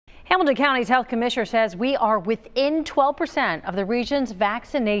Hamilton County's health commissioner says we are within 12% of the region's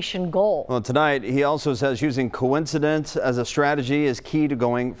vaccination goal. Well, tonight he also says using coincidence as a strategy is key to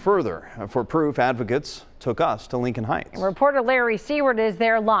going further. For proof, advocates took us to Lincoln Heights. And reporter Larry Seward is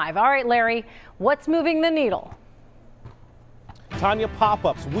there live. All right, Larry, what's moving the needle? Tanya,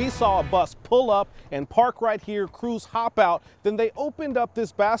 pop-ups. We saw a bus pull up and park right here, crews hop out. Then they opened up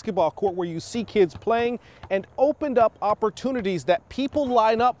this basketball court where you see kids playing and opened up opportunities that people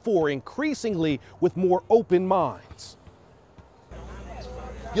line up for increasingly with more open minds.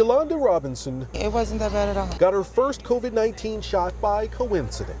 Yolanda Robinson, it wasn't that bad at all. Got her first COVID-19 shot by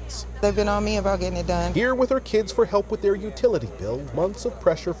coincidence. They've been on me about getting it done. Here with her kids for help with their utility bill, months of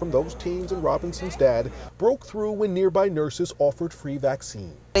pressure from those teens and Robinson's dad broke through when nearby nurses offered free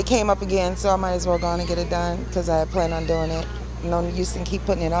vaccine. They came up again, so I might as well go on and get it done because I had planned on doing it. No use in keep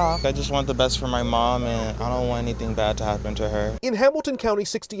putting it off. I just want the best for my mom, and I don't want anything bad to happen to her. In Hamilton County,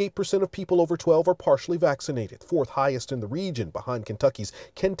 68% of people over 12 are partially vaccinated, fourth highest in the region behind Kentucky's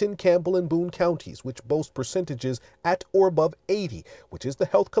Kenton, Campbell, and Boone counties, which boast percentages at or above 80, which is the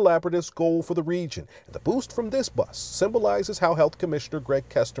Health Collaborative's goal for the region. And the boost from this bus symbolizes how Health Commissioner Greg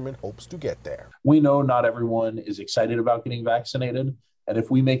Kesterman hopes to get there. We know not everyone is excited about getting vaccinated. And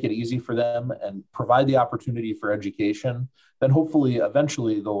if we make it easy for them and provide the opportunity for education, then hopefully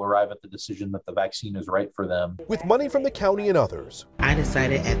eventually they'll arrive at the decision that the vaccine is right for them. With money from the county and others, I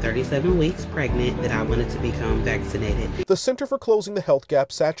decided at 37 weeks pregnant that I wanted to become vaccinated. The Center for Closing the Health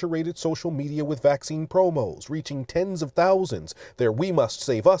Gap saturated social media with vaccine promos, reaching tens of thousands. Their We Must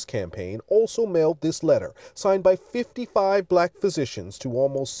Save Us campaign also mailed this letter, signed by 55 black physicians to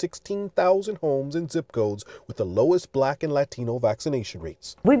almost 16,000 homes and zip codes with the lowest black and Latino vaccination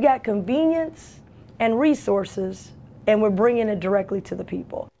rates. We've got convenience and resources, and we're bringing it directly to the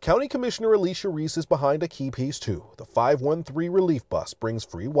people. County Commissioner Alicia Reese is behind a key piece too. The 513 relief bus brings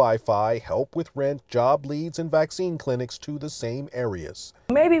free Wi-Fi, help with rent, job leads, and vaccine clinics to the same areas.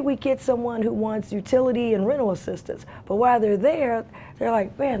 Maybe we get someone who wants utility and rental assistance, but while they're there, they're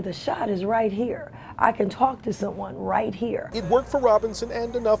like, man, the shot is right here. I can talk to someone right here. It worked for Robinson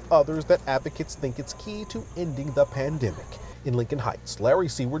and enough others that advocates think it's key to ending the pandemic. In Lincoln Heights, Larry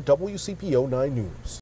Seward, WCPO 9 News.